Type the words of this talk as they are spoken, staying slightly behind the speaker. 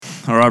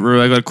All right,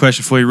 Rue, I got a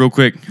question for you real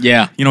quick.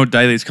 Yeah. You know what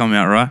day these come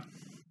out, right?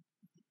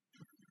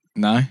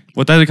 No?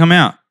 What day they come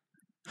out?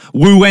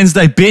 Woo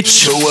Wednesday, bitch!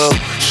 Show up.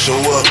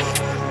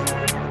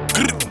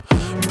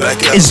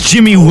 Back out. It's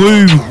Jimmy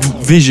Woo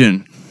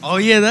Vision. Oh,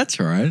 yeah, that's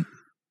right.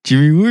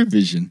 Jimmy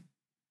Woovision.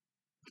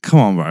 Come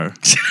on, bro.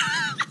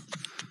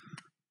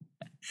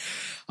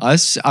 I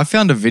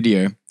found a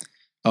video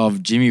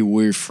of Jimmy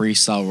Woo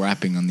freestyle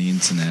rapping on the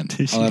internet.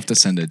 I'll have to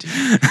send it to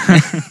you.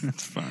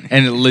 That's funny.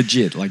 And it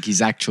legit, like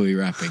he's actually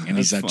rapping and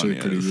he's That's actually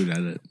funny, pretty yes. good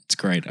at it. It's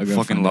great. I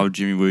Fucking love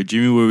Jimmy Woo.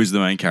 Jimmy Woo is the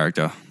main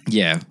character,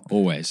 Yeah,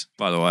 always.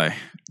 by the way.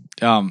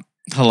 Hello.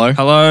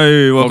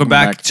 Hello, welcome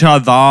back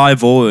to the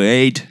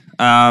Void.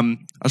 I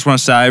just want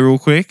to say real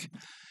quick,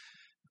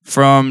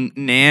 from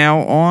now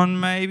on,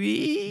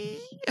 maybe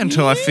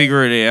until I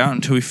figure it out,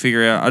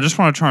 I just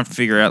want to try and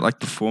figure out like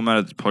the format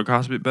of the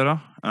podcast a bit better.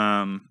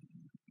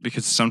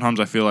 Because sometimes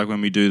I feel like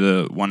when we do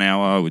the 1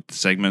 hour with the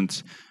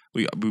segments,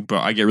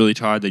 I get really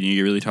tired, then you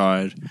get really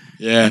tired,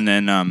 Yeah. and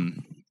then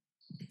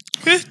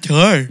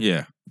Hello.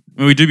 yeah, I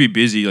mean, we do be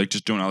busy, like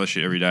just doing other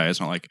shit every day. It's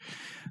not like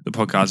the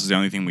podcast is the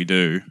only thing we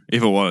do.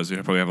 If it was,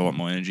 we'd probably have a lot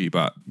more energy.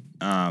 But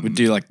We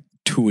do like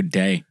 2 a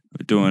day.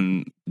 we're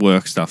doing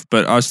work stuff.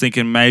 But I was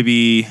thinking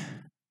maybe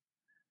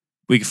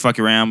we could fuck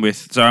around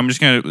with. So I'm just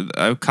gonna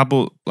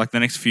the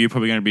next few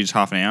probably going to be just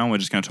half an hour. And we're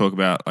just going to talk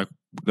about like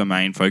the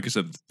main focus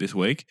of this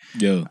week,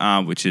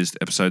 which is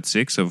episode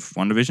 6 of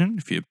WandaVision.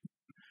 If you're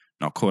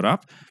not caught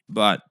up,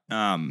 but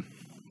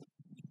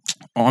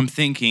I'm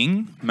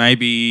thinking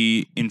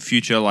maybe in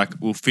future, like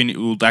we'll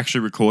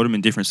actually record them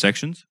in different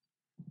sections.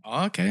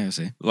 Oh, okay, I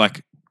see.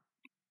 Like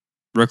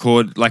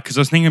record, like, because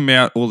I was thinking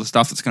about all the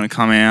stuff that's going to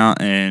come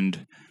out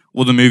and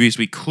all the movies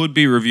we could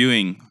be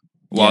reviewing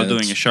while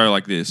doing a show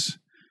like this,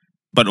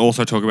 but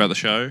also talk about the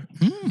show.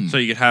 So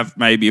you could have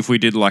maybe if we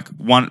did like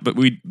but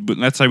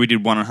let's say we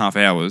did 1.5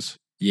 hours,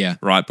 Yeah,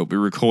 right? But we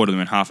recorded them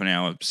in half an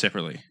hour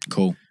separately.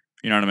 cool.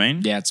 You know what I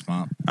mean? Yeah, it's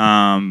smart.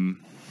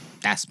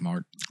 That's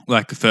smart.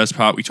 Like the first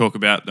part we talk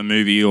about the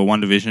movie or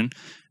WandaVision,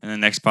 and the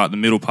next part, the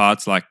middle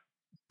part's like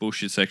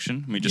bullshit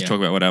section. We just talk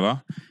about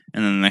whatever,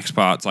 and then the next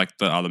part's like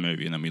the other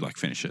movie, and then we like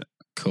finish it.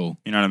 Cool.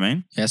 You know what I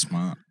mean? Yeah,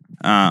 smart.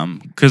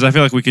 Because I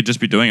feel like we could just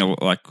be doing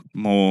like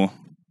more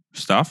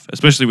stuff,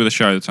 especially with a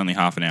show that's only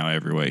half an hour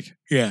every week.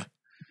 Yeah.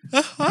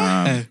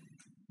 Yeah,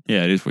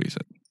 it is what you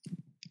said.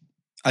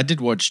 I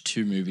did watch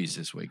 2 movies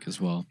this week as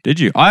well. Did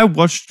you? I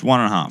watched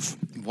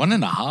 1.5.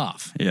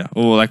 1.5. Yeah,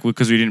 or like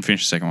because we didn't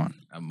finish the second one.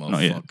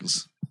 Not yet.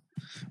 Motherfuckers.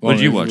 What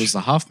did you watch? It was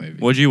the half movie.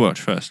 What did you watch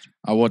first?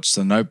 I watched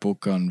The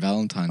Notebook on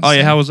Valentine's Oh yeah,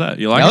 Day. how was that?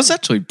 You like That it? was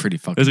actually pretty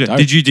It fucking was good. dope.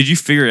 Did you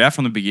figure it out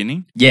from the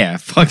beginning? Yeah,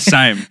 fuck.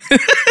 Same.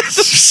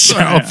 So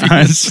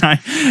obvious.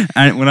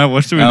 And when I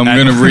watched it, with I'm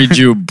Annie- going to read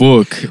you a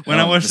book. When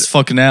I watched It's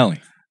fucking alley.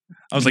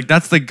 I was like,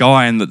 "That's the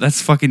guy," and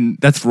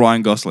that's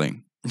Ryan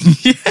Gosling.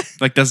 Yeah.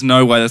 Like, there's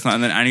no way that's not.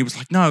 And then Annie was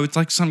like, "No, it's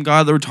like some guy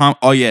at the retirement."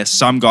 Oh yeah,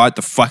 some guy at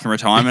the fucking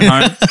retirement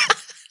home.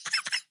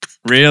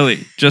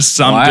 Really, just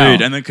some Wow.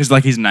 dude, and then because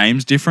like his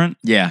name's different.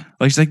 Yeah.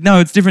 Like she's like, "No,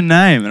 it's a different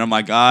name," and I'm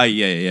like,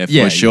 yeah, for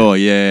Yeah, sure,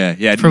 yeah.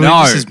 Probably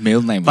No, just his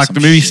middle name. like the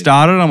movie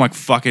started, I'm like,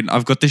 fucking,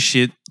 I've got this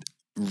shit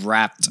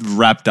wrapped.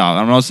 wrapped up.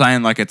 I'm not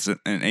saying like it's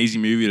an easy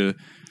movie to,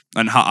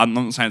 I'm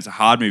not saying it's a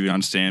hard movie to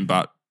understand,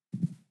 but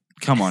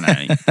come on,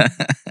 Annie.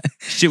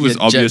 Shit was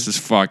Yeah, obvious as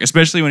fuck,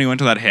 especially when he went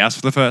to that house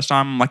for the first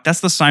time. I'm like,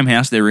 that's the same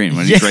house they're in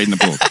when he's reading the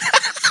book.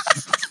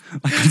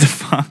 Like, what the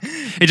fuck?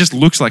 It just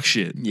looks like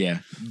shit. Yeah.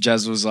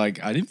 Jazz was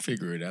like, I didn't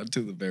figure it out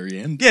till the very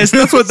end. Yes,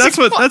 that's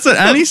what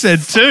Annie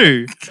said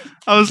too.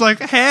 I was like,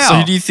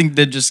 how? So do you think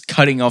they're just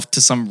cutting off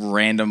to some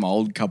random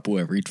old couple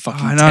every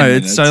fucking I 10 know,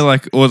 minutes? it's so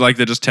like, or like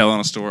they're just telling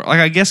a story.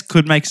 Like, I guess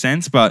could make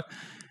sense, but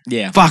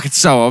Yeah. fuck, it's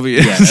so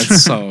obvious. Yeah,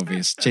 that's so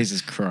obvious.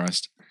 Jesus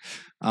Christ.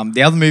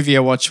 The other movie I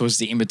watched was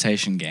The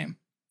Imitation Game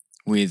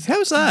with How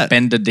was that?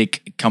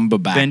 Benedict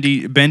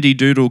Cumberbatch. Bendy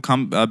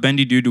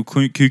Doodle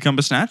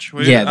Cucumber Snatch.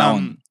 Yeah, that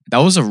one. That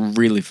was a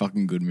really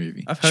fucking good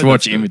movie. I've heard Should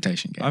watch that's good.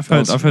 Imitation Game. I've That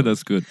was heard good.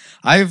 that's good.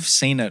 I've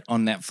seen it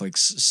on Netflix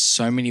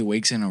so many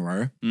weeks in a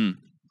row. Mm.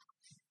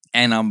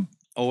 And I'm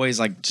always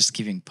like just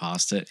giving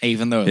past it,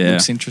 even though it Yeah.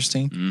 looks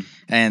interesting. Mm.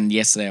 And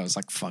yesterday I was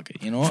like, fuck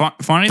it. You know what?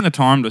 Finding the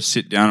time to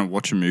sit down and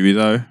watch a movie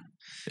though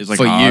is like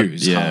For hard. you,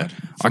 it's hard.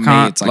 For I me,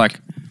 can't it's like-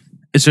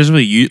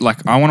 especially you.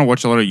 Like I want to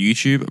watch a lot of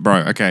YouTube,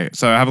 bro. Okay,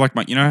 so I have like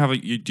my,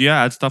 do you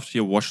add stuff to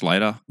your watch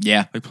later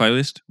Yeah. like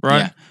playlist, right?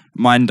 Yeah.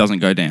 Mine doesn't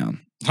go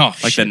down Oh,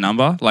 like the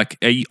number. Like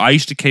I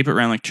used to keep it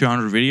around like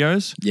 200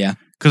 videos Yeah.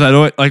 because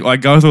I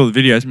go through all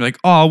the videos and be like,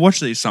 oh, I'll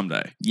watch these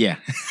someday. Yeah.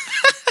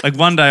 Like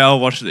one day I'll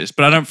watch this,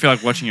 but I don't feel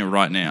like watching it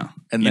right now.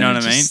 And you then know it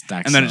what I just mean?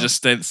 stacks And then up. it just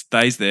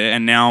stays there.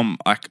 And now I'm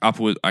like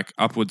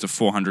upwards of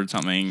 400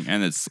 something,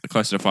 and it's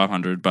closer to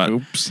 500. But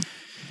Oops.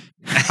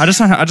 I just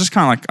don't have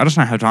time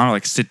to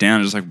like sit down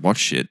and just like watch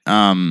shit.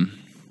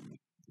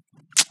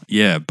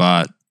 Yeah,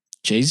 but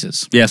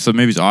Jesus. yeah. So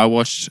movies I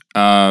watched,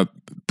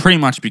 pretty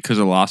much because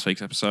of last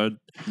week's episode.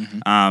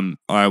 Mhm.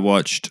 I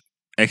watched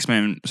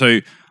X-Men. So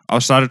I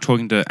started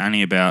talking to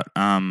Annie about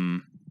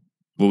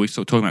we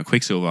started talking about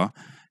Quicksilver,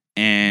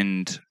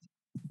 and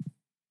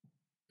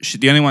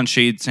the only one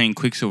she'd seen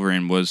Quicksilver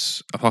in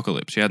was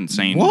Apocalypse. She hadn't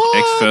seen What?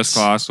 X First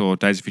Class or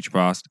Days of Future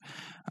Past.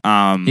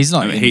 He's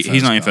not.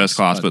 He's not in First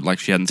Class, but like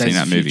she hadn't seen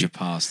that movie. Future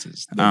Past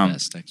is the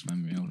best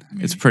X-Men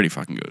movie. It's pretty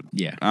fucking good.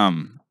 Yeah.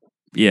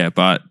 Yeah,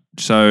 but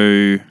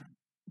so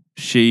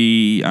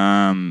she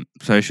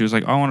was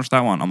like, I want to watch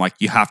that one. I'm like,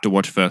 you have to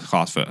watch First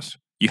Class first.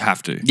 You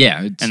have to.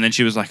 Yeah. And then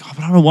she was like, oh,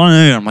 but I don't want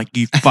to. I'm like,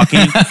 you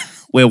fucking.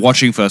 We're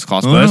watching First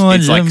Class first.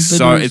 It's like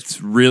so.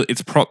 It's real.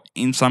 It's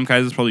in some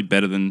cases it's probably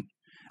better than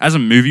as a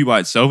movie by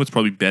itself. It's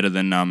probably better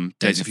than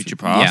Days of Future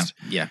Past.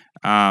 Yeah.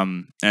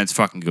 And it's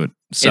fucking good.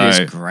 So, it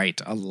is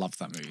great. I love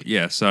that movie.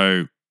 Yeah.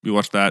 So we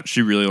watched that.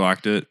 She really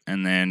liked it,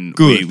 and then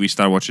Good. we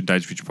started watching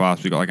Days of Future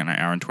Past. We got like an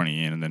hour and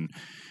 20 in, and then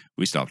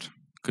we stopped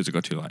because it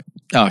got too late.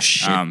 Oh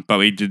shit. But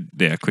we did.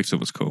 Yeah,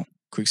 Quicksilver was cool.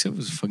 Quicksilver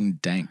was fucking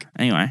dank.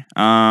 Anyway,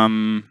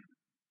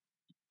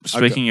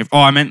 speaking of,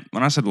 I meant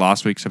when I said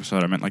last week's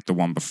episode, I meant like the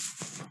one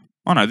before.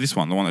 Oh no, this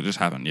one, the one that just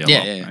happened. Yeah.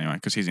 Anyway,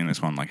 because he's in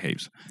this one like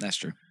heaps. That's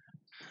true.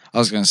 I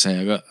was gonna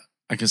say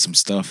I got some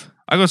stuff.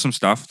 I got some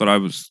stuff that I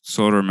was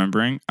sort of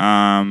remembering.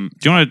 Do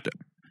you want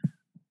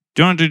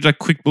to do like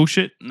quick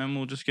bullshit and then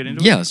we'll just get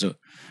into it? Yeah. So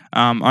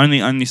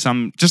only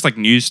some just like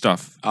news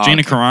stuff.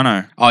 Gina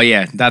Carano. Oh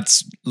yeah,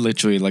 that's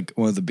literally like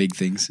one of the big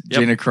things. Yep.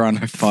 Gina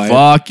Carano fired.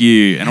 Fuck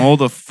you and all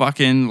the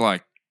fucking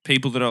like.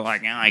 People that are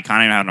like, I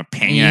can't even have an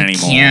opinion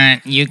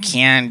anymore. You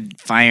can't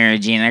fire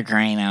Gina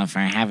Carano for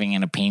having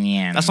an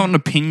opinion. That's not an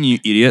opinion, you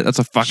idiot. That's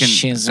a fucking.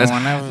 She's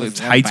one of the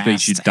hate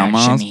speech, you best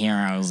dumbass. action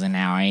heroes in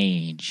our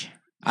age.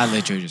 I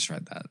literally just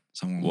read that.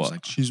 Someone was What?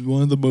 like, she's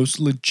one of the most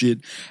legit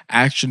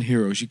action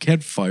heroes. You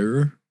can't fire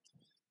her.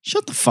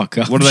 Shut the fuck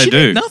up. What do they She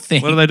do? did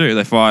nothing. What do they do?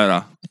 They fire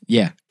her.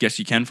 Yeah. Guess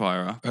you can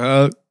fire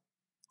her.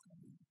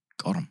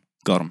 Got him.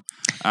 Got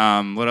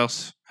him. What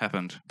else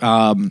happened?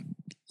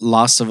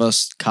 Last of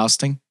Us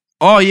casting.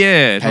 Oh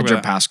yeah, Pedro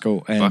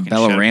Pascal and fucking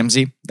Bella shit.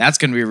 Ramsey. That's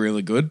going to be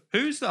really good.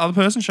 Who's the other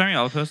person? Show me the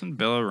other person.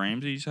 Bella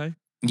Ramsey, you say? I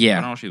don't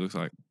Yeah. know what she looks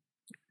like.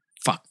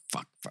 Fuck.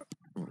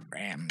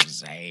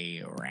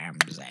 Ramsey.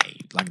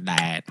 Like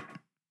that.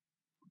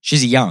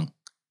 She's young.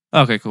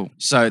 Okay, cool.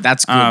 So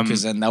that's good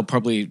because then they'll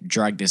probably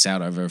drag this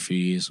out over a few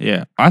years.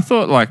 Yeah, I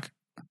thought like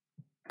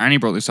Annie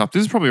brought this up.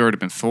 This has probably already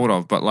been thought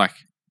of, but like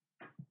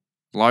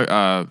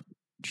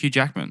Hugh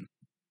Jackman.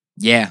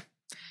 Yeah.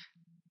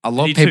 A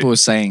lot of people were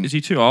saying. Is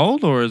he too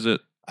old or is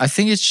it? I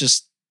think it's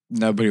just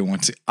nobody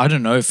wants to. I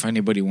don't know if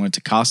anybody wanted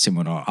to cast him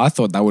or not. I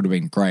thought that would have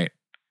been great.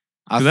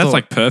 That's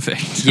like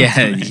perfect.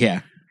 Yeah,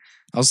 yeah.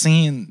 I was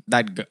thinking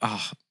that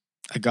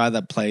a guy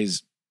that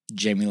plays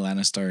Jaime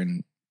Lannister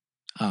in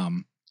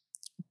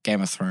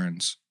Game of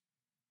Thrones.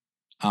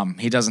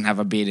 He doesn't have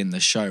a beard in the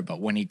show,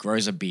 but when he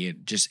grows a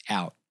beard just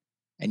out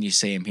and you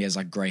see him, he has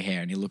like grey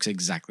hair and he looks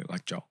exactly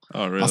like Joel.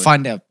 Oh, really? I'll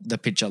find out the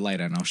picture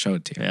later and I'll show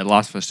it to you. Yeah,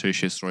 Last of Us 2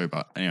 shit story,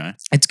 but anyway.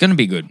 It's going to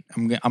be good.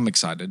 I'm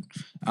excited.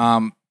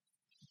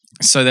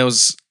 So there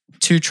was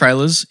 2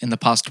 trailers in the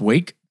past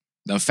week.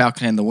 The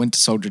Falcon and the Winter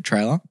Soldier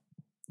trailer.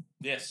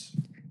 Yes.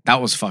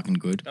 That was fucking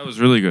good. That was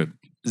really good.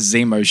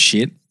 Zemo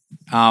shit.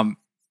 And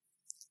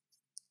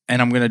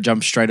I'm going to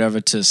jump straight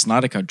over to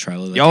Snyder Cut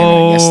trailer that came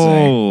out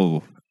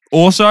yesterday.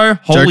 Also,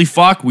 holy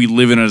fuck, we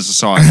live in a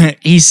society.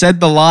 He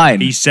said the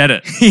line. He said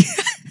it.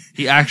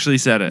 He actually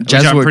said it. Which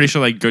I'm pretty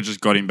sure they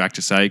just got him back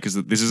to say because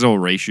this is all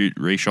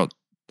reshot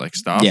like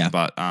stuff. Yeah.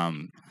 But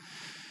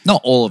not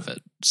all of it.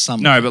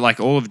 Some. No, but like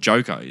all of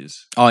Joker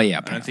is. Oh yeah.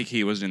 I don't think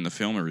he was in the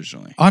film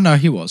originally. Oh no,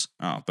 he was.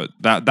 Oh, but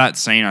that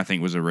scene I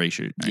think was a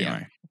reshoot. Anyway.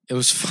 Yeah. It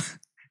was fun.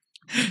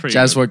 Pretty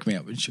Jazz good. woke me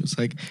up and she was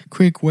like,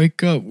 "Quick,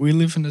 wake up! We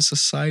live in a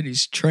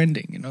society's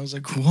trending." And I was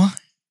like, "What?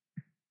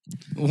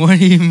 What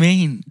do you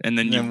mean?" And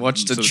then you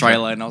watched the sort of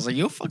trailer and I was like,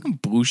 "You're fucking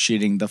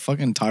bullshitting." The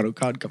fucking title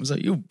card comes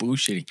out. You're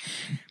bullshitting.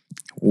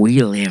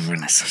 We live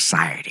in a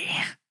society.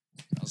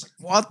 I was like,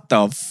 "What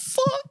the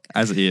fuck?"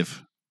 As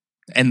if.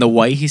 And the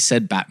way he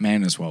said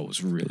Batman as well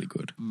was really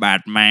good.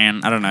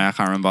 Batman. I don't know. I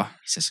can't remember.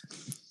 He says,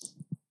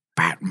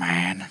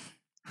 Batman.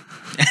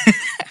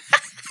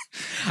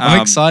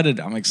 I'm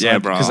excited. Yeah,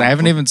 bro. Because they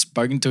haven't even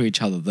spoken to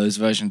each other, those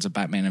versions of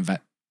Batman and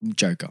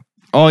Joker.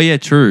 Oh, yeah,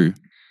 true.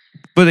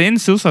 But in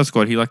Suicide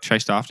Squad, he like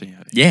chased after you.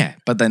 Yeah,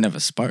 but they never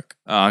spoke.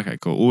 Oh, okay,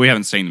 cool. Well, we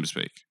haven't seen them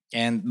speak.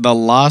 And the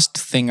last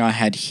thing I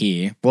had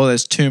here, well,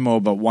 there's 2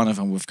 more, but one of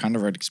them we've kind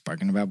of already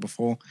spoken about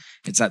before.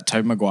 It's that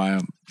Tobey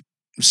Maguire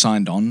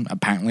signed on,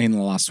 apparently, in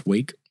the last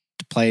week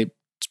to play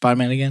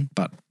Spider-Man again,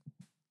 but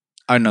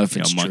I don't know if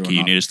it's true Monkey, or you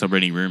not. need to stop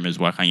reading rumors.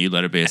 Why can't you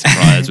let it be a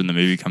surprise when the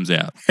movie comes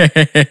out?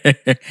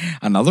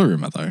 Another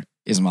rumor, though,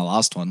 is my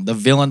last one. The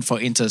villain for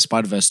Into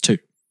Spider-Verse 2.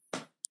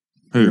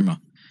 Who? Rumor.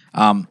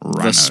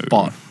 The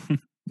Spot.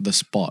 The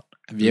Spot.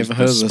 Have you ever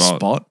heard of The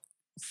Spot?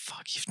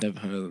 Fuck, you've never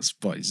heard of The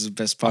Spot. He's the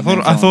best part.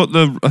 I thought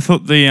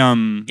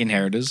the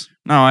Inheritors.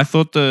 No, I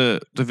thought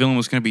the villain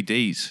was going to be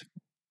Deez.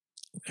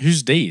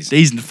 Who's D's?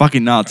 Deez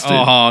fucking nuts, dude.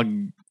 Oh,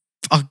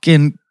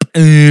 fucking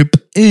The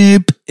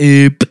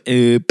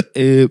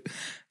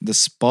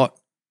Spot.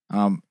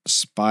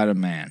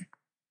 Spider-Man.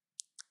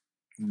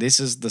 This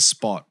is The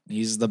Spot.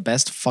 He's the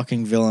best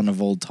fucking villain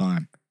of all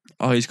time.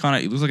 Oh, he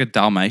looks like a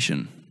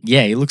Dalmatian.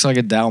 Yeah, he looks like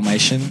a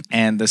Dalmatian,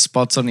 and the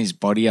spots on his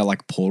body are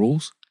like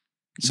portals.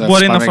 So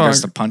What if in the Spider-Man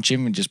goes fuck? to punch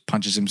him and just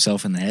punches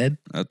himself in the head.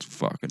 That's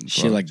fucking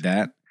Shit like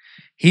that.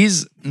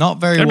 He's not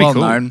very That'd be well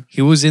cool. known.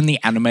 He was in the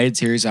animated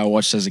series I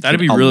watched as a That'd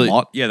kid be a really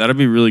lot. Yeah, that'd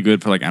be really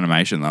good for like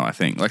animation though, I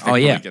think. Like they Oh,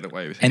 yeah. get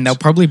away with And it. they'll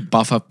probably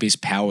buff up his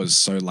powers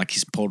so like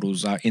his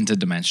portals are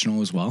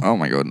interdimensional as well. Oh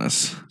my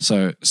goodness.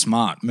 So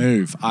smart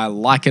move. I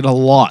like it a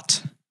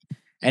lot.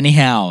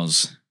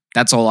 Anyhows,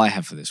 that's all I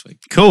have for this week.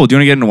 Cool. Do you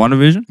want to get into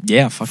WandaVision?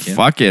 Yeah, fuck yeah.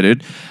 Fuck yeah,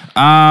 dude.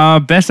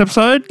 Best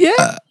episode?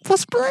 Yeah,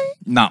 possibly.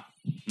 No.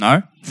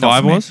 No?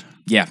 5 for me. was?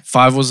 Yeah,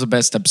 5 was the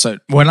best episode.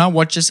 When I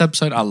watched this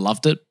episode, I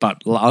loved it.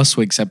 But last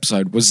week's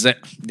episode was that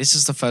this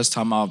is the first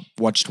time I've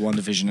watched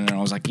WandaVision and I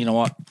was like, you know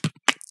what?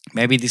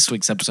 Maybe this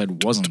week's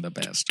episode wasn't the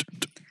best.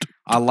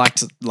 I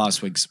liked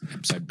last week's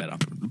episode better.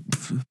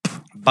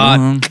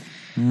 But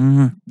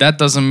that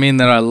doesn't mean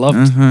that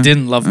I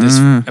didn't love this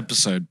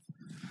episode.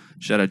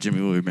 Shout out Jimmy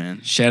Woo,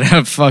 man. Shout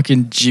out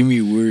fucking Jimmy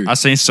Woo. I've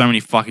seen so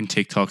many fucking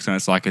TikToks and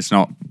it's like it's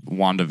not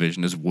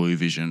WandaVision, it's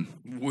Woovision.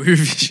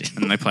 Woovision.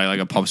 And they play like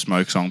a Pop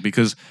Smoke song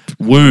because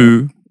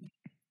Woo,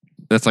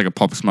 that's like a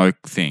Pop Smoke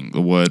thing.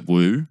 The word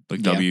Woo,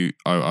 like Yeah.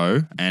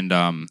 WOO,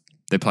 and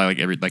they play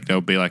like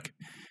they'll be like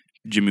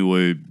Jimmy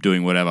Woo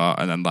doing whatever,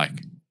 and then like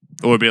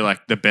it would be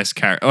like the best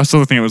character. I saw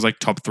the thing. It was like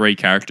top 3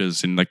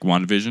 characters in like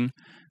WandaVision.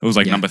 It was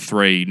like Yeah. number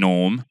 3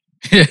 Norm.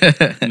 It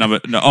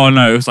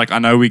was like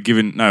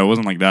it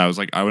wasn't like that. It was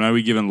like I know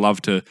we given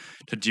love to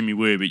Jimmy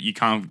Woo, but you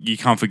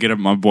can't forget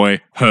my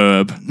boy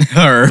Herb.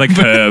 Herb. It's like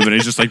Herb, and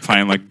he's just like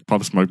playing like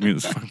Pop Smoke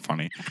music. It's fucking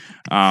funny.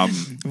 I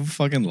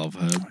fucking love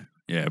Herb.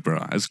 Yeah,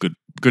 bro, it's good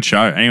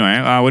show.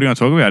 Anyway, what do you want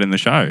to talk about in the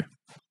show?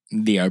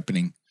 The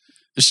opening.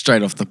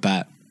 Straight off the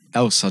bat. That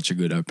was such a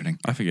good opening.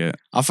 I forget.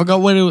 I forgot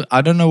what it was.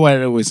 I don't know what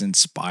it was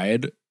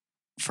inspired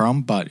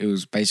from, but it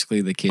was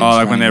basically the kids. Oh,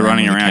 like when they're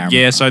running with the around. camera.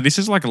 Yeah, so this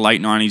is like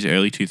late 90s,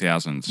 early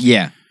 2000s.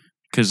 Yeah.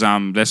 Because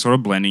they're sort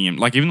of blending in.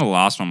 Like even the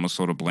last one was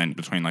sort of blend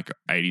between like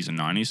 80s and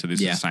 90s. So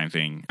this Yeah. is the same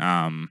thing.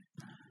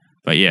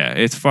 But yeah,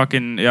 it's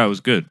fucking it was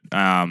good.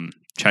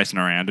 Chasing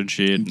around and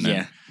shit. And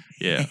then,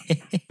 yeah.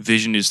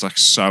 Vision is like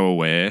so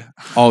aware.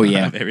 Oh,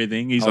 yeah. Of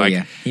everything. He's Oh, like,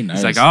 yeah. He knows.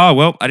 he's like, oh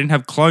well, I didn't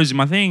have clothes in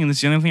my thing, and this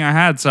is the only thing I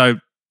had. So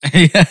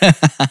He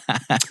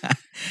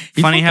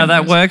funny how fucking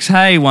that knows. works.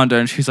 Hey, Wanda,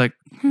 and she's like,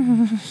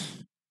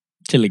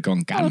 Chili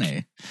con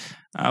carne.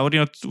 what do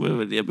you?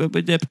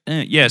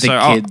 Yeah. The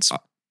So kids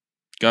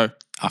go.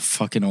 are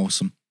fucking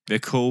awesome. They're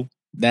cool.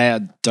 They are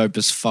dope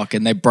as fuck,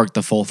 and they broke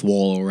the 4th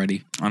wall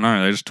already. I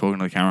know. They're just talking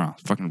to the camera.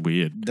 It's fucking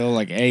weird. They were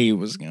like, hey,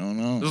 what's going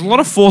on? There's a lot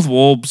of fourth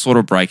wall sort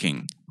of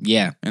breaking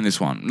Yeah. in this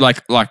one.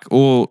 Like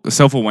all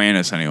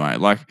self-awareness anyway.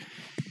 Like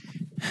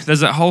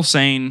there's that whole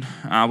scene.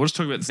 We'll just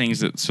talk about the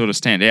things that sort of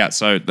stand out.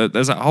 So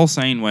there's that whole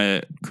scene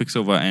where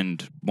Quicksilver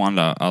and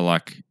Wanda are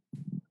like,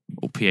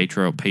 or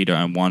Pietro or Peter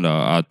and Wanda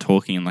are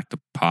talking in like the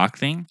park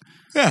thing.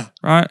 Yeah.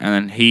 Right? And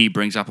then he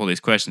brings up all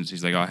these questions.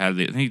 He's like,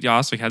 he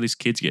asked like how these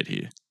kids get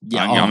here.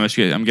 Yeah.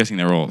 I'm guessing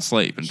they're all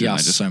asleep. And He didn't they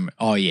asked just- so many.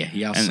 Oh, yeah.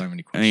 He asked so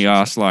many questions. and he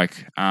asked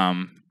like,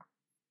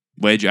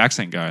 where'd your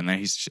accent go? And then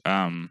he's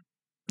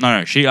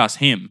no, she asked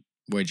him.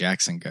 Where'd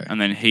Jackson go? And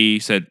then he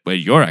said, where'd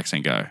your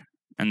accent go?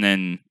 And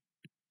then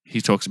he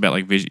talks about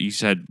like Vision. He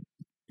said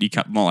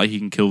more like he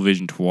can kill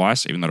Vision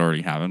twice, even though it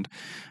already happened.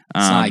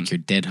 It's not like your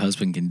dead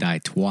husband can die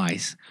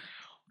twice.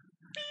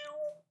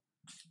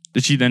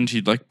 She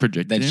like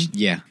projected Then him?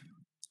 yeah.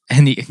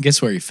 And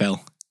guess where he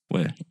fell?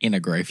 Where? In a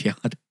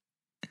graveyard.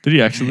 Did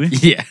he actually?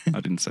 Yeah.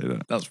 I didn't say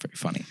that. That was pretty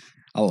funny.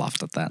 I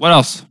laughed at that. What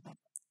else?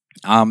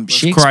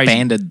 She crazy.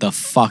 expanded the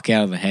fuck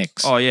out of the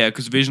hex. Oh yeah,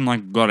 because Vision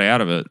like got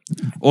out of it.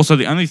 Also,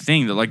 the only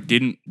thing that like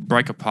didn't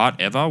break apart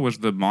ever was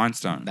the Mind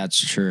Stone. That's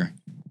true.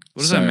 What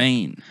does So- that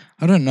mean?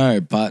 I don't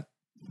know, but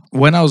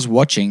when I was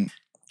watching,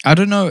 I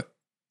don't know.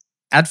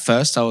 At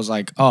first, I was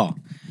like, oh,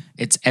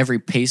 it's every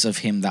piece of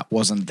him that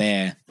wasn't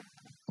there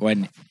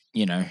when,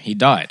 he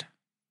died.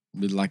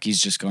 Like he's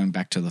just going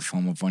back to the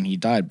form of when he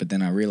died. But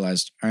then I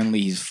realized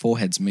only his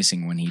forehead's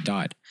missing when he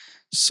died.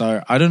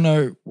 So I don't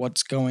know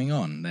what's going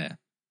on there.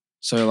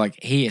 So like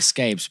he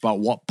escapes, but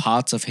what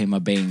parts of him are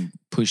being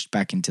pushed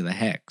back into the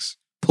hex?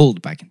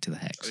 Pulled back into the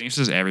I hex? think it's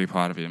just every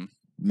part of him,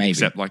 Maybe.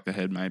 except like the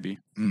head, maybe.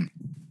 Mm.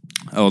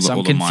 Oh, So I'm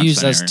all the Mind confused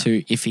Stone as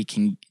area. to if he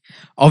can.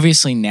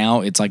 Obviously,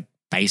 now it's like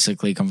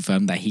basically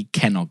confirmed that he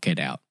cannot get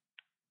out.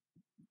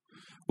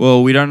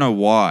 Well, we don't know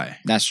why.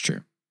 That's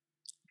true.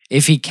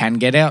 If he can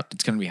get out,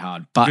 it's going to be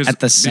hard. But at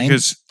the same,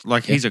 because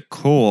like Yeah. he's a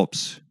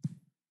corpse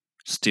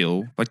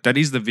still. Like that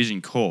is the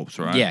Vision corpse,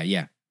 right?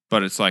 yeah,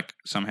 But it's like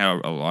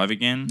somehow alive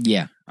again.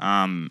 yeah.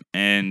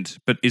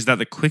 But is that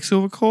the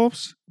Quicksilver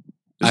corpse?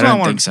 This I is what don't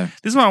wanna- think so.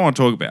 This is what I want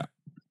to talk about.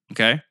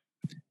 Okay.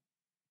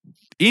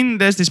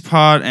 There's this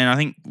part, and I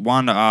think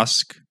Wanda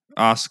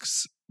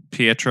asks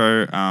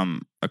Pietro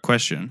a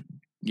question,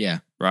 Yeah,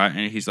 right?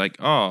 And he's like,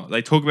 "Oh,"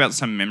 they talk about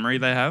some memory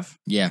they have,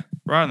 yeah,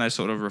 right? And they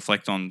sort of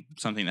reflect on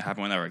something that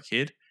happened when they were a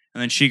kid.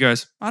 And then she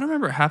goes, "I don't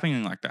remember it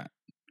happening like that."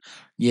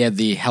 yeah.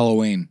 The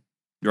Halloween.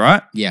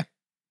 Right? Yeah.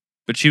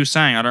 But she was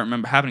saying, I don't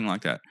remember happening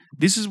like that.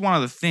 This is one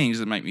of the things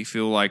that make me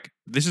feel like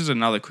this is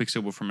another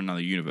Quicksilver from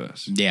another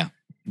universe. Yeah.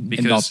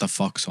 Because, And not the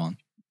Fox one.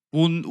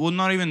 well,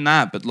 not even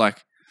that, but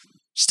like,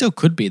 Still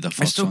could be the it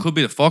Fox still one. could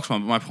be the Fox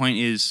one. But my point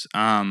is,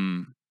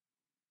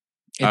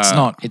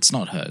 It's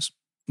not hers.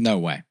 No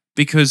way.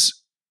 because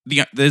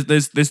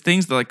there's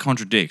things that like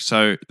contradict.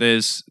 So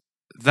there's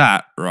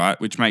that, right,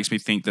 which makes me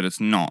think that it's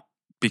not,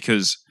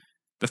 because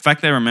the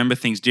fact they remember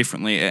things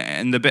differently,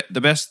 and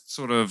the best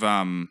sort of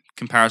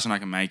comparison I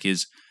can make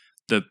is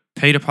the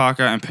Peter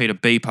Parker and Peter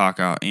B.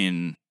 Parker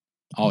in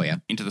Oh yeah.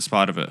 Into the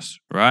Spider-Verse,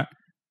 right?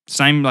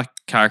 Same like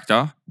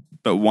character,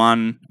 but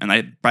one, and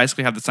they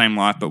basically have the same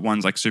life, but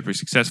one's like super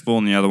successful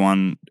and the other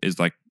one is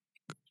like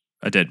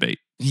a deadbeat.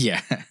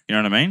 Yeah. You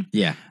know what I mean?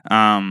 Yeah.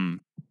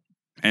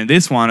 And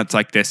this one, it's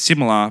like they're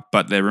similar,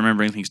 but they're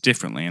remembering things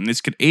differently. And this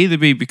could either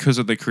be because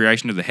of the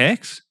creation of the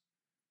Hex,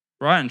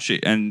 right?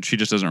 And she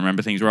just doesn't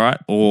remember things right,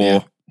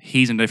 or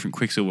he's a different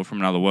Quicksilver from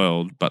another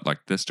world, but like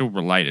they're still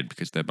related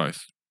because they're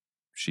both.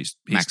 He's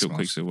still Maximals.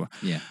 Quicksilver.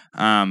 Yeah.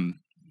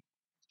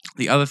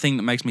 The other thing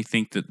that makes me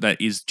think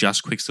that is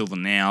just Quicksilver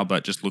now,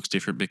 but just looks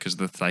different because of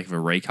the sake of a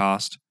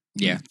recast.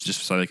 Yeah.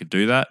 Just so they could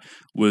do that,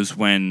 was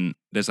when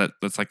that's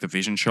like the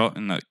vision shot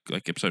in like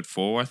episode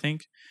 4, I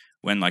think,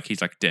 when like he's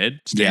like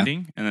dead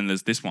standing, and then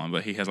there's this one,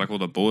 but he has like all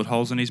the bullet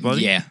holes in his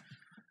body. Yeah.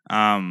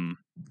 Um,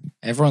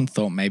 Everyone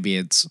thought maybe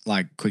it's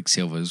like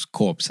Quicksilver's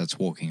corpse that's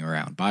walking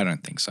around, but I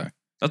don't think so.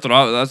 that's what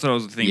I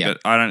was thinking, Yeah.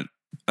 but I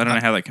don't know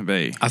how that can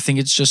be. I think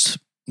it's just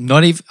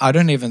not even. I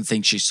don't even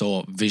think she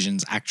saw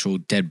Vision's actual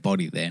dead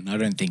body there, and I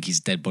don't think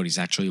his dead body's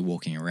actually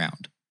walking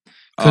around.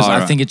 Because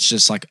I think it's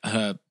just like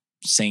her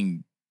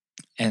seeing,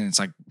 and it's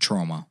like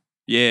trauma.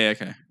 Yeah,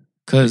 okay.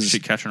 Because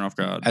Shit catching her off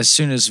guard. as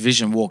soon as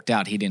Vision walked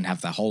out, he didn't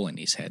have that hole in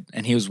his head,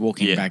 and he was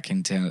walking Yeah. back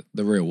into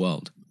the real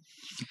world.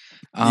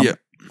 Yeah.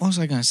 What was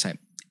I going to say?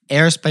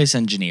 Aerospace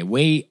engineer.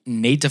 We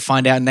need to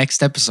find out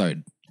next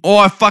episode. Oh,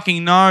 I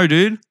fucking know,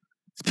 dude.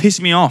 It's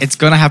pissed me off. It's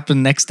going to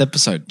happen next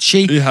episode.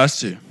 It has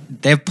to.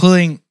 They're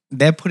putting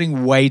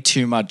way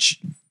too much,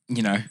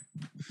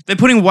 They're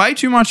putting way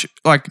too much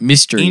like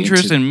mystery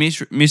interest into,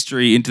 and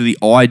mystery into the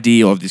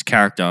idea of this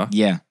character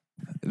yeah,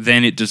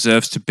 than it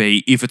deserves to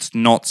be if it's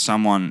not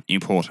someone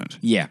important,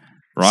 yeah.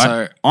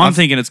 right? So I'm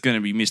thinking it's going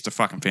to be Mr.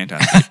 Fucking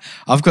Fantastic.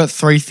 I've got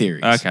 3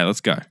 theories. Okay,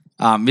 let's go.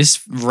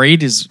 Miss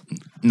Reed is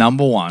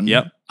number 1.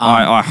 Yep.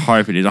 I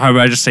hope it is. I hope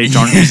I just see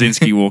John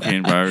Krasinski walk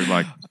in, bro.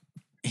 Like,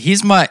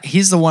 he's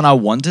the one I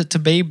want it to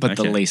be, but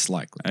the Okay. least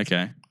likely.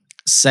 okay.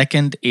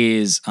 Second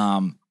is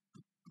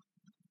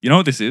You know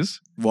what this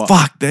is? what?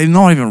 Fuck, they're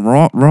not even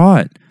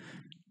right.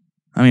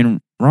 I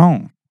mean,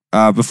 wrong.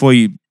 Before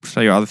you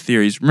say your other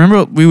theories,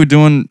 remember we were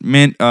doing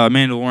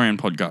Mandalorian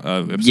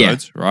podcast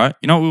episodes, right?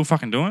 You know what we were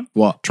fucking doing?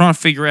 What? Trying to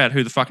figure out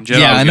who the fucking Jedi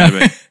Yeah, I was know.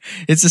 going to be.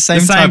 It's the same,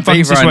 The same type fucking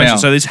beef right situation. now.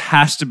 So this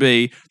has to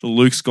be the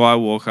Luke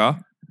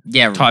Skywalker.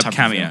 Yeah, type of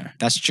cameo. film.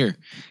 That's true.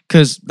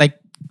 Because they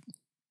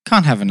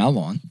can't have another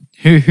one.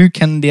 Who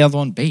can the other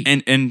one be?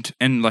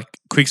 And like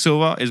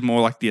Quicksilver is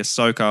more like the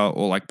Ahsoka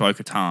or like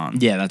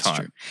Bo-Katan. Yeah, that's type.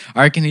 true.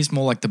 I reckon he's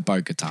more like the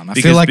Bo-Katan. I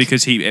feel like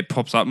because it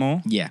pops up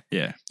more. yeah.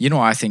 Yeah. You know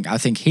what I think? I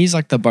think he's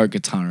like the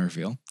Bo-Katan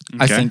reveal.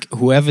 I Okay. think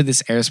whoever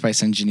this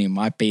aerospace engineer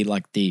might be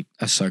like the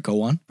Ahsoka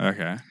one.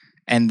 Okay.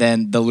 And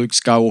then the Luke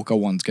Skywalker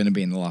one's going to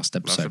be in the last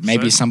episode.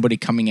 Maybe episode? somebody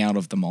coming out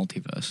of the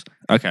multiverse.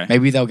 Okay.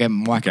 Maybe they'll get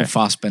Michael Okay.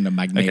 Fassbender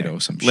Magneto Okay. or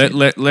some shit.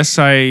 Let's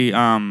say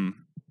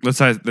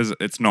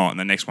it's not, and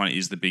the next one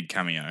is the big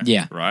cameo.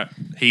 Yeah. Right.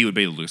 He would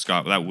be the Luke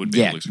Skywalker. That would be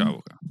Yeah. the Luke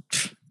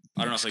Skywalker.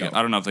 I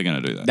don't know if they're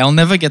going to do that. They'll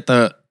never get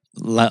that,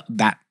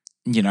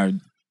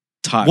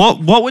 type.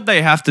 What would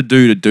they have to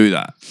do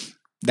that?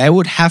 They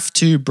would have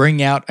to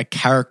bring out a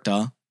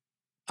character,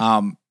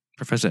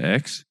 Professor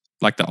X,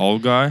 like the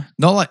old guy.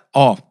 not like,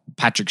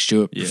 Patrick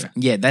Stewart. Yeah.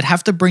 Yeah, they'd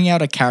have to bring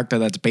out a character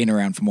that's been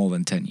around for more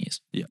than 10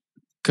 years. Yeah.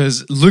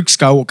 Because Luke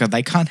Skywalker,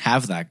 they can't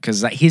have that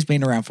because he's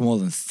been around for more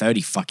than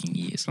 30 fucking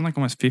years. It's like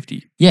almost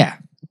 50. Yeah.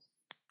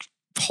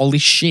 Holy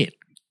shit.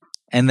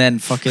 And then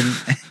fucking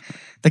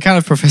the kind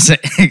of Professor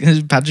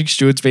Patrick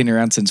Stewart's been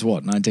around since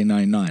what,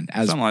 1999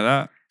 as Something like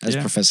that. as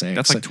Yeah. Professor X.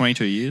 That's like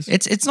 22 years.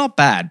 It's not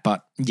bad,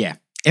 but yeah.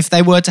 If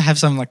they were to have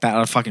something like that,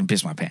 I'd fucking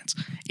piss my pants.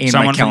 Ian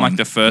Someone from McKellen, like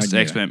the first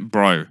Magneto. X-Men,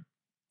 bro.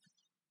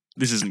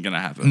 This isn't going to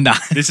happen. Nah.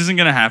 This isn't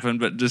going to happen,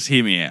 but just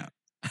hear me out.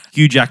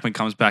 Hugh Jackman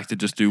comes back to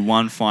just do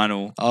one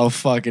final. I'll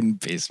fucking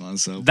piss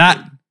myself.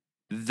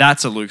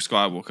 That's a Luke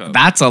Skywalker.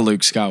 That's a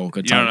Luke Skywalker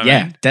You know type. what I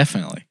Yeah, mean?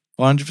 definitely.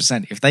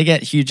 100%. If they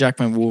get Hugh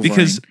Jackman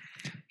Wolverine.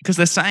 because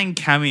they're saying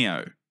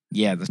cameo,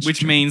 yeah, that's which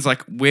true. means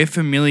like we're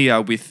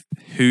familiar with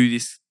who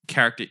this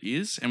character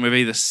is, and we've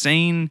either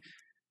seen,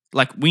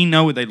 like we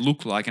know what they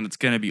look like, and it's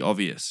going to be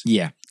obvious.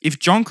 Yeah. If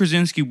John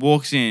Krasinski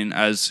walks in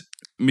as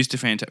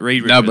Mr.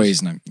 Reed Richards,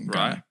 Nobody's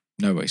right?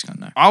 Nobody's going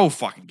to know. I will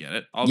fucking get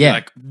it. I'll Yeah. be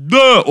like,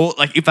 "Duh!" Or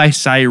like if they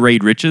say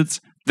Reed Richards,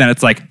 then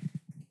it's like,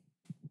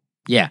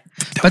 Yeah.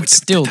 But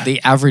still,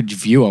 the average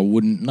viewer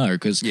wouldn't know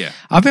because yeah,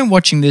 I've been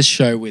watching this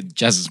show with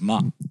Jazz's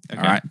mum. Okay.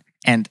 All right.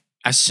 And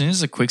as soon as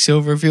the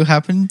Quicksilver reveal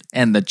happened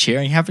and the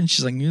cheering happened,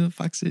 she's like, who the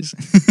fuck's this?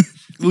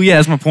 Well, yeah,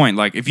 that's my point.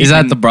 Like, if you Is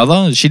that the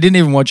brother? She didn't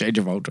even watch Age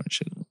of Ultron.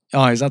 Shit.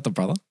 Oh, is that the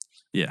brother?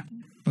 Yeah.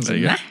 I was There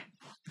like, you nah.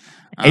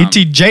 go.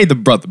 ATJ, the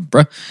brother,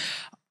 bro.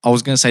 I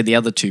was gonna say the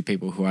other two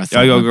people who I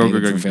thought might be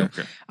the reveal.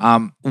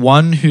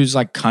 One who's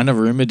like kind of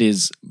rumored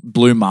is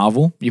Blue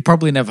Marvel. You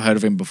probably never heard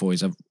of him before.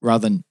 He's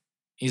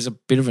a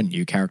bit of a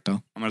new character.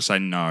 I'm gonna say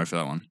no for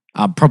that one.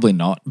 Probably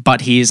not,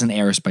 but he is an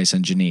aerospace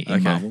engineer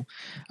in Marvel.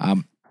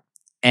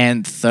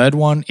 And third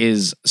one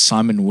is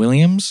Simon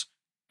Williams,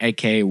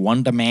 aka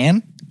Wonder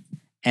Man,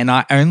 and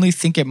I only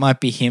think it might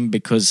be him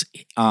because,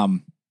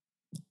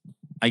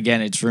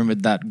 again, it's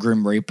rumored that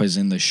Grim Reaper's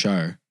in the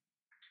show.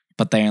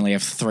 But they only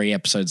have 3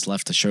 episodes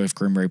left to show if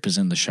Grim Reaper's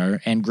in the show.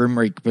 And Grim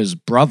Reaper's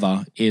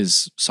brother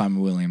is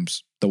Simon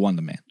Williams, the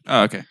Wonder Man.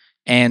 Oh, okay.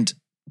 And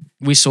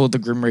we saw the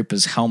Grim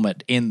Reaper's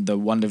helmet in the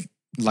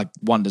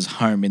Wonder's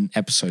home in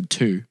episode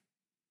 2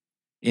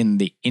 in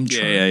the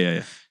intro.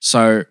 Yeah.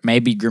 So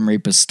maybe Grim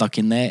Reaper's stuck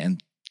in there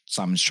and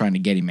Simon's trying to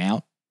get him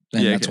out.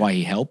 And that's why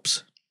he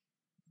helps.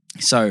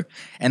 So,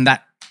 and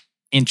that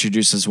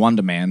introduces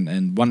Wonder Man.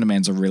 And Wonder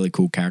Man's a really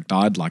cool character.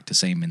 I'd like to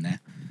see him in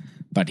there.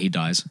 But he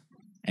dies.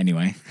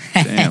 Anyway.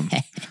 Damn.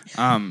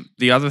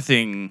 The other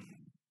thing...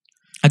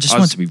 I just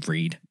want to be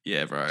Reed.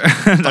 Yeah, bro.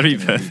 That'd be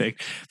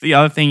perfect. The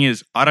other thing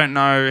is, I don't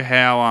know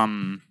how,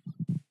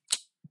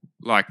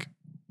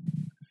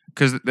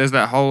 because there's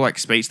that whole, like,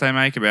 speech they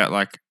make about,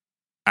 like,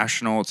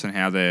 astronauts and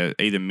how they're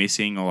either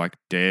missing or, like,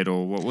 dead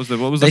or what was the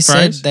phrase? They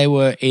said they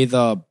were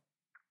either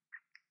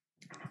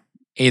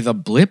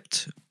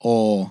blipped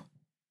or...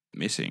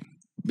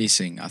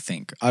 Missing, I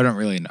think. I don't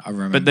really know. I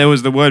remember. But there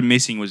was the word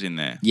missing was in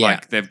there. Yeah.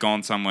 Like, they've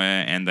gone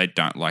somewhere and they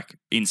don't, like,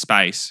 in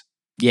space.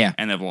 Yeah.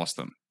 And they've lost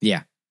them.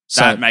 Yeah.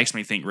 So that makes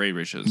me think Reed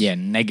Richards. Yeah,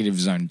 negative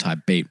zone type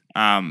beat.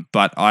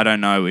 But I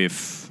don't know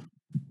if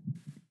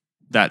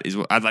that is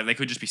what... Like, they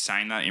could just be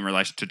saying that in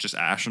relation to just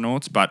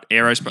astronauts, but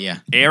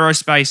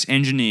aerospace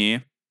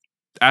engineer,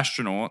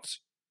 astronauts...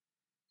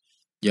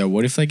 Yeah,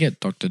 what if they get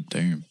Dr.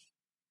 Doom?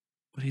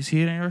 But is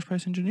he an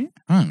aerospace engineer?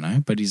 I don't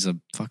know, but he's a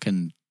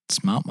fucking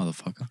smart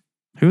motherfucker.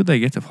 Who would they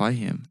get to play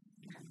him?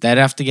 They'd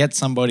have to get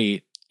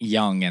somebody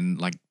young and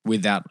like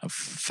without a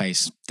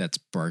face that's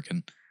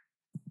broken,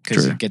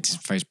 because he gets his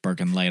face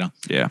broken later.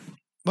 Yeah.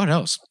 What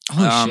else?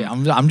 Oh shit!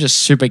 I'm just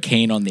super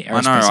keen on the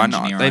aerospace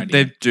engineer idea.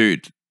 They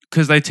dude,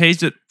 because they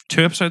teased it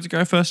 2 episodes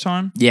ago. First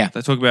time. Yeah.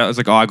 They talk about it's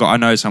like, oh, I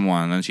know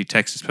someone, and then she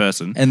texts this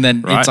person, and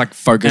then it's like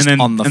focused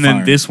on the phone. And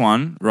then this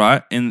one,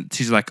 right? And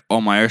she's like, oh,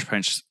 my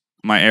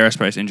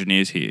aerospace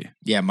engineer's here.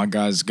 Yeah, my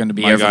guy's going to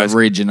be over the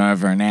ridge in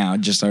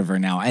just over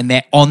an hour. And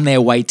they're on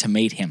their way to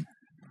meet him.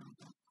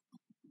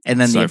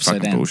 And then the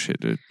episode ends. Bullshit,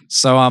 dude.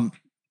 So,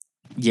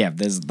 yeah,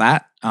 there's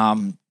that.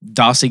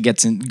 Darcy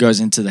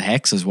goes into the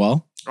Hex as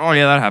well. Oh,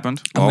 yeah, that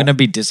happened. I'm going to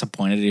be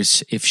disappointed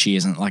if she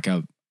isn't like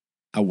a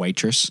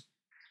waitress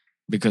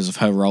because of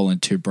her role in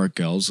Two Broke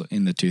Girls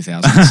in the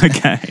 2000s.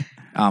 Okay.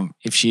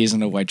 If she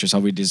isn't a waitress,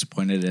 I'll be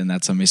disappointed, and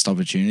that's a missed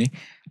opportunity.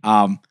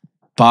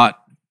 But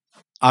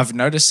I've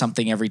noticed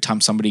something every time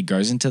somebody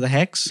goes into the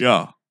Hex.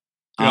 Yeah.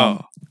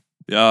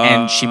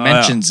 And she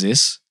mentions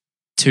this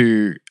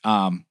to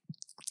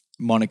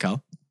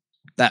Monica,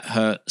 that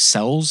her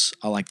cells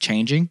are like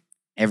changing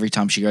every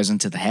time she goes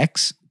into the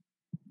Hex.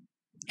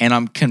 And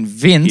I'm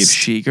convinced... If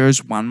she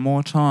goes one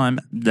more time,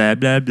 blah,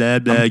 blah, blah,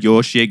 blah,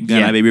 your shit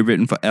gonna be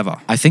rewritten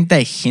forever. I think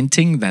they're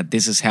hinting that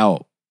this is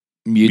how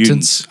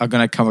mutants are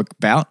going to come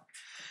about.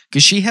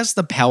 Because she has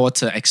the power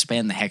to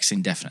expand the Hex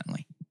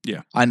indefinitely.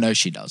 Yeah. I know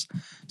she does.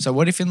 So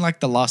what if in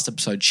like the last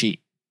episode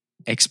she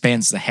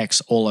expands the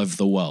Hex all over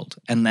the world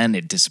and then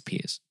it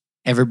disappears?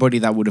 Everybody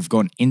that would have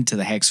gone into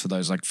the Hex for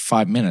those like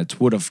 5 minutes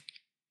would have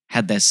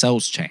had their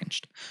cells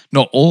changed.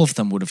 Not all of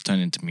them would have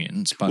turned into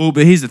mutants, but... Well,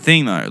 but here's the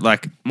thing though.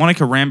 Like,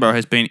 Monica Rambeau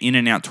has been in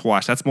and out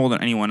twice. That's more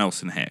than anyone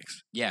else in the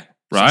Hex. Yeah.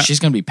 Right? So she's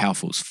going to be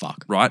powerful as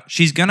fuck. Right?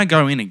 She's going to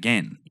go in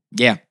again.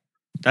 Yeah.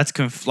 That's...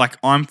 I'm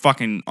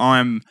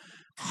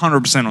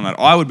 100% on that.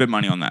 I would bet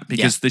money on that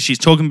because she's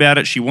talking about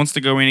it. She wants to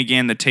go in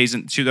again. The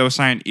teasing. They were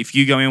saying if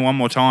you go in one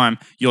more time,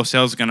 your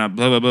cells are gonna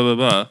blah blah blah blah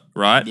blah.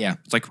 Right? Yeah.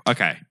 It's like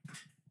okay,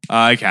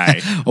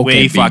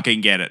 we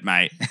fucking get it,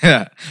 mate.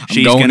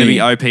 She's gonna be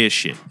OP as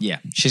shit. Yeah,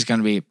 she's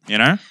gonna be.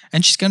 And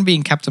she's gonna be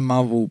in Captain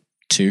Marvel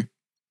 2.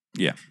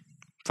 Yeah.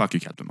 Fuck you,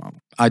 Captain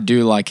Marvel. I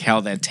do like how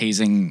they're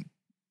teasing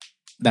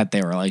that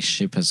their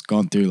relationship has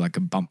gone through like a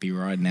bumpy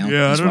ride now.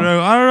 Yeah, I don't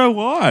know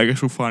why. I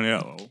guess we'll find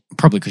out.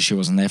 Probably because she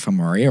wasn't there for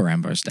Maria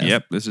Rambeau's death.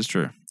 Yep, this is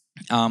true.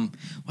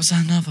 What's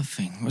another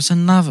thing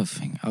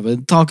I've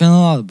been talking a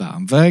lot about?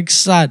 I'm very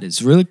excited.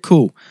 It's really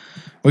cool.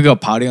 We got a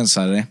party on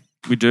Saturday.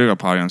 We do got a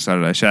party on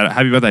Saturday. Shout out.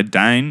 Happy birthday,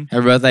 Dane.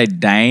 Happy birthday,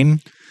 Dane.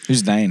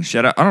 Who's Dane?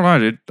 Shout out. I don't know,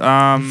 dude.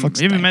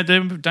 You ever met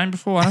Dane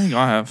before? I don't think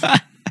I have.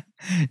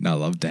 No, I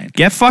love Dane.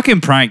 Get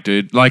fucking pranked,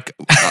 dude. Like,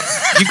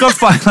 you got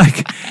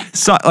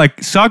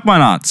suck my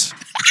nuts.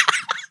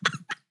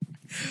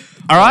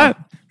 All right?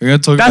 We're gonna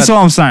talk That's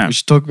all I'm saying. We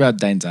should talk about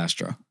Dane's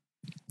Astra.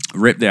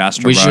 Rip the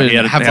Astra, We bro. should He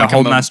had have a like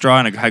Holden Astra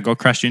and it got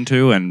crashed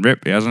into and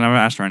rip. He doesn't have an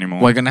Astra anymore.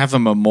 We're gonna have a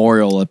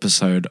memorial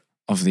episode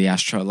of the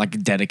Astro,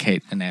 like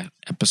dedicate an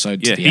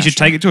episode to Yeah, the he should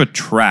Astro. take it to a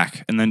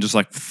track and then just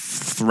like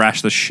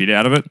thrash the shit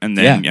out of it and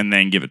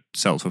then give it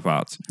sell it for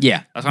parts.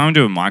 Yeah, That's what I'm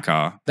doing with my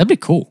car. that'd be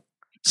cool.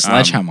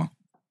 Sledgehammer.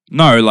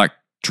 No, like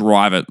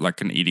drive it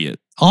like an idiot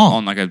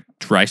on like a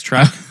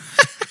racetrack.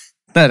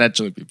 That'd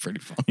actually be pretty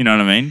fun. You know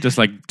what I mean? Just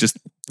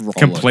Roll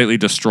completely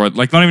destroy,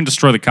 like not even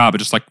destroy the car, but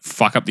just like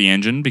fuck up the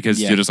engine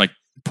because Yeah. you're just like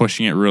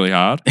pushing it really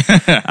hard.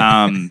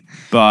 it.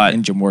 But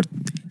Engine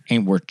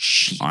ain't worth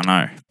shit. I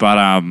know, but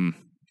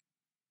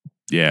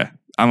yeah,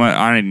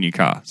 I need a new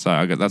car,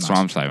 so that's what Nice.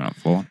 I'm saving up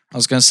for. I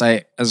was gonna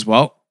say as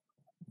well.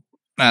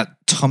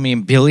 Tommy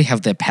and Billy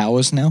have their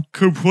powers now,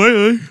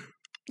 Completely.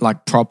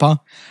 like proper.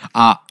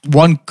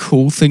 One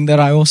cool thing that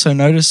I also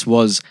noticed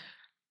was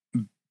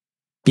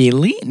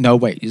Billy. No,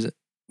 wait, is it?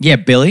 Yeah,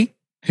 Billy,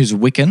 who's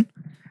Wiccan,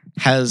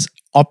 has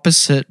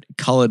opposite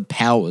colored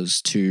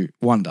powers to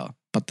Wonder,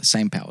 but the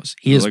same powers.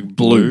 He is Like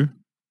blue.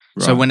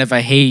 So Right.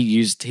 whenever he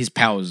used his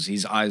powers,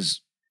 his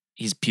eyes,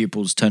 his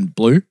pupils turned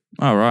blue,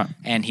 Oh right,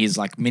 and his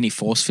like mini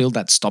force field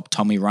that stopped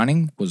Tommy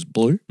running was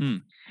blue.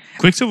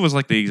 Quicksilver was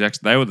like the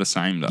exact. They were the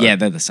same though. Yeah,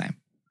 they're the same.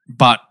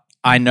 But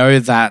I know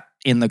that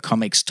in the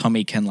comics,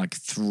 Tommy can like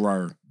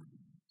throw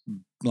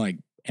like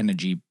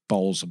energy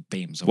balls or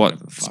beams or What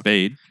whatever the fuck.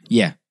 speed?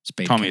 Yeah,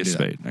 speed. Tommy can is do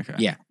that. speed. Okay.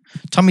 Yeah.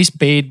 Tommy's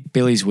speed,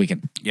 Billy's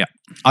Wiccan. Yeah.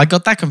 I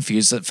got that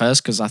confused at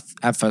first because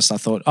at first I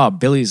thought, oh,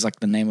 Billy's like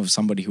the name of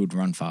somebody who would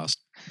run fast.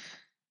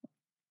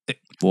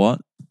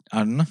 What? I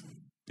don't know.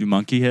 You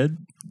monkey head?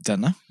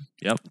 Don't know.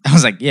 Yep. I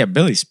was like, yeah,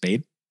 Billy's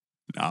speed.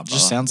 Nah,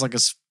 Just sounds like a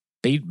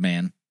speed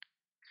man.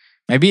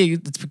 Maybe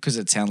it's because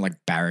it sounds like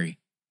Barry.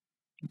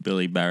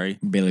 Billy Barry,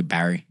 Billy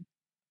Barry.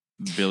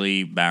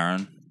 Billy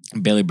Barron,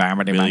 Billy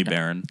Barry. Billy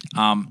Barron,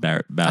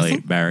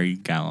 Barry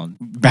Gallon,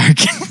 Barry.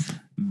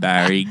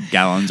 Barry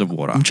gallons of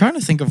water. I'm trying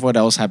to think of what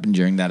else happened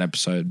during that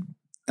episode.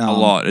 A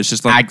lot. It's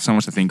just like so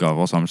much to think of.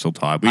 Also, I'm still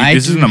tired. I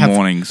This is do in the have-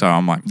 morning, so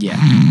I'm like, Yeah.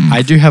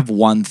 I do have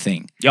one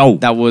thing yo,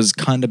 that was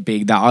kind of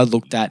big that I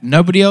looked at.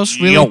 Nobody else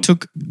really Yo.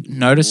 took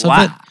notice of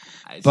What?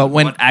 it. But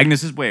when what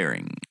Agnes is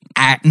wearing.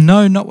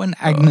 no, not when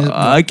Agnes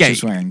okay.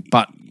 was wearing,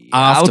 but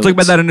I'll talk about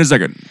afterwards, that in a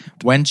second.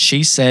 when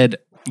she said,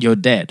 "You're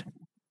dead,"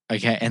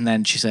 okay, and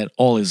then she said,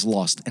 "All is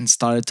lost," and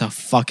started to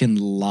fucking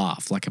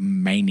laugh like a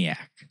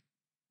maniac.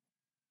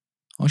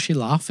 Why was she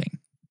laughing?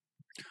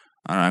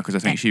 I don't know because I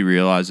think she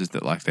realizes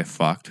that like they're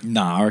fucked.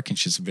 Nah, I reckon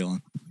she's a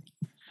villain.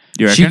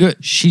 You reckon?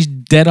 She's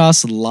dead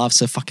ass laughs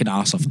her fucking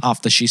ass off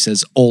after she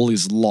says all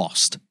is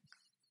lost.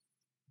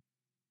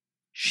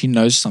 She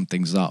knows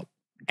something's up.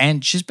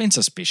 And she's been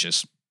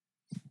suspicious.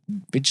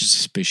 Bitch is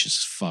suspicious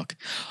as fuck.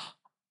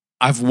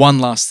 I've one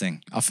last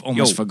thing. I've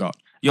almost forgot.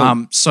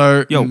 Yo.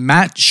 So Yo.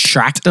 Matt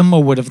Schrackdom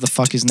or whatever the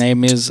fuck his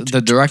name is,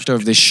 the director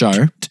of this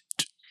show,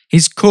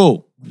 he's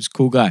cool. He's a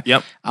cool guy.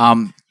 Yep.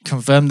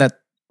 Confirmed that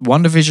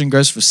WandaVision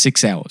goes for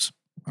 6 hours.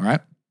 All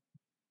right.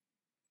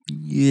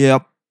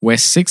 Yep. We're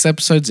 6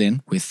 episodes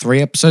in with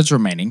 3 episodes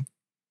remaining.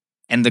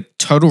 And the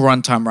total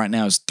runtime right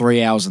now is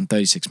 3 hours and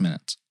 36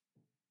 minutes.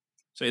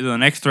 So either the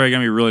next 3 are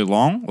going to be really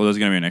long, or there's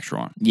going to be an extra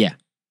one. Yeah.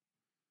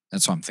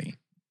 That's what I'm thinking.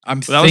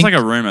 That was like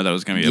a rumor that it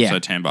was going to be Yeah.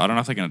 episode 10, but I don't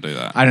know if they're going to do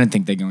that. I don't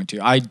think they're going to.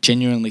 I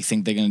genuinely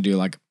think they're going to do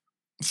like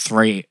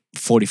 3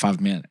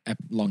 45-minute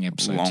long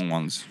episodes. Long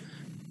ones.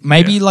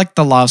 Maybe like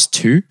the last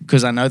 2,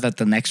 because I know that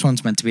the next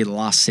one's meant to be the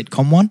last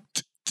sitcom one.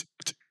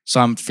 So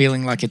I'm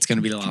feeling like it's going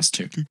to be the last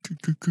 2.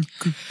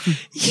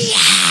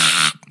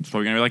 It's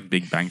probably going to be like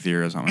Big Bang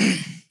Theory or something.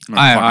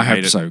 I fucking hope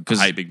hate it. so, 'cause-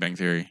 I hate Big Bang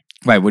Theory.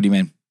 Wait, what do you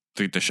mean?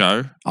 The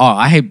show? Oh,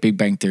 I hate Big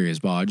Bang Theory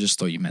as well. I just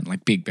thought you meant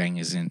like Big Bang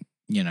is in,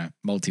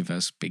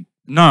 multiverse. Big.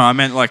 No, I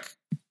meant like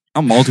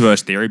a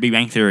multiverse theory. Big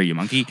Bang Theory, you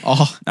monkey.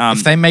 Oh, Um,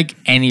 if they make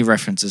any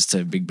references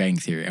to Big Bang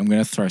Theory, I'm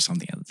going to throw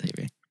something at the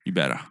TV. You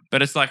better.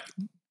 But it's like,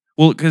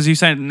 well, because you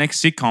say the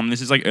next sitcom, this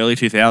is like early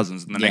 2000s,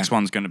 and the Yeah. next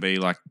one's going to be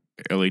like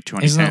early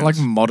 2010s. Isn't it like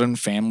Modern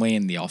Family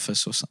in The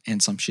Office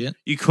and some shit?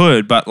 You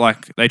could, but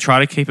like they try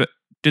to keep it.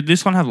 Did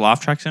this one have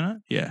laugh tracks in it?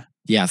 Yeah.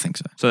 Yeah, I think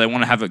so. So they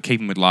want to have it keep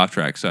them with laugh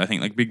tracks. So I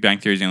think like Big Bang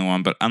Theory is the only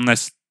one. But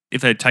if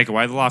they take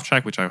away the laugh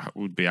track, which I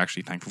would be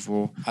actually thankful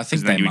for, I 'cause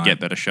think then they you would might. get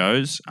better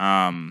shows.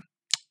 Then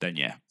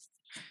yeah.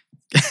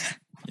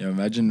 Yeah,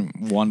 imagine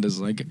Wanda's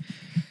like,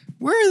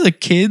 where are the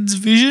kids,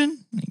 Vision?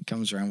 And he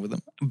comes around with them.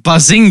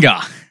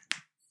 Bazinga!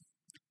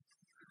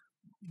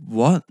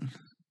 What?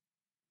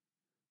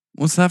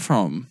 What's that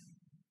from?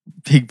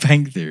 Big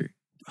Bang Theory.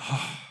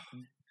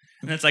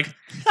 And it's like,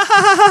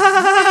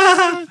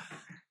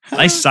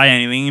 they say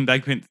anything in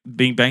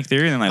Big Bang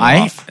Theory, and then they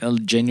laugh. I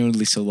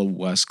genuinely saw the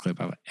worst clip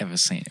I've ever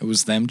seen. It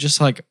was them just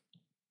like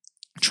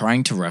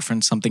trying to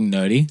reference something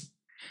nerdy,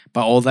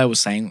 but all they were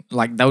saying,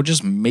 like they would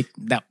just make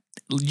that.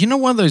 You know,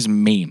 one of those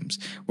memes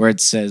where it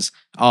says,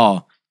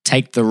 "Oh,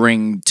 take the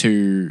ring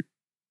to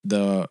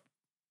the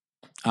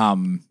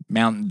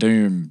Mount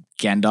Doom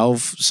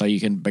Gandalf, so you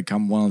can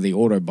become one of the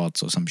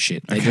Autobots or some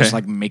shit." They just Okay.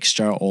 like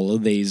mixture all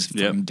of these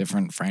from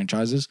different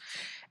franchises.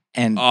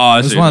 And Oh,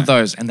 it was one of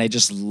those, and they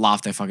just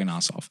laughed their fucking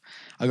ass off.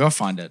 I gotta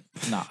find it.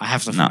 No, I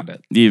have to find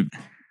it.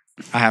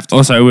 I have to.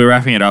 Also, we're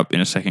wrapping it up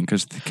in a second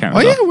because the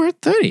camera's Oh yeah, up. we're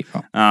at 30.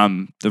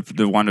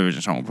 The One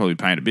Division song will probably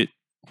paint a bit.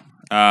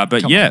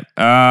 But Come yeah,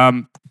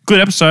 good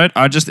episode.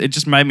 It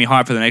just made me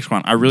hype for the next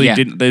one. I really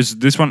didn't. There's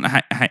this one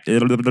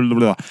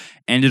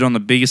ended on the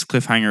biggest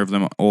cliffhanger of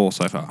them all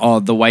so far. Oh,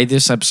 the way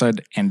this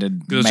episode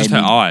ended It was made just me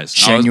her eyes.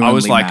 genuinely I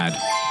was like, mad.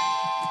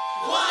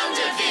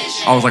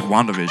 I was like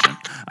One Division.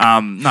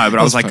 No, but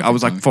I was like,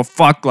 perfect, for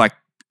fuck, like,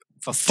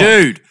 For fuck.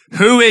 dude,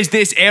 who is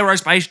this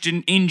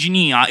aerospace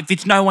engineer? If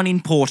it's no one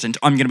important,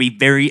 I'm going to be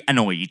very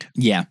annoyed.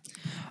 Yeah.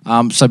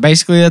 So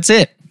basically, that's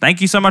it. Thank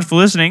you so much for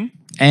listening.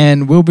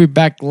 And we'll be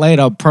back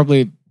later,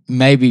 probably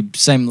maybe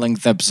same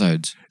length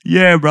episodes.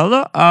 Yeah,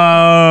 brother.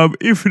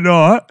 If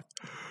not,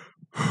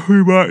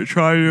 we might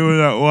try doing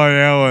that 1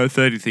 hour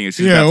 30 thing. It's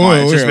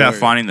just about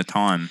finding the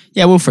time.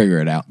 Yeah, we'll figure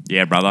it out.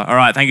 Yeah, brother. All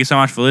right. Thank you so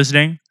much for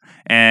listening.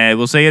 And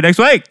we'll see you next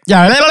week.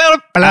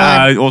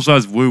 Yeah. Also,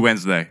 it's Woo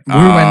Wednesday. Woo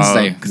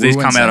Wednesday. Because these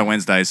come out on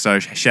Wednesdays. So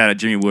shout out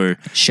Jimmy Woo.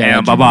 Shout out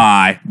and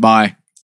bye-bye. Bye.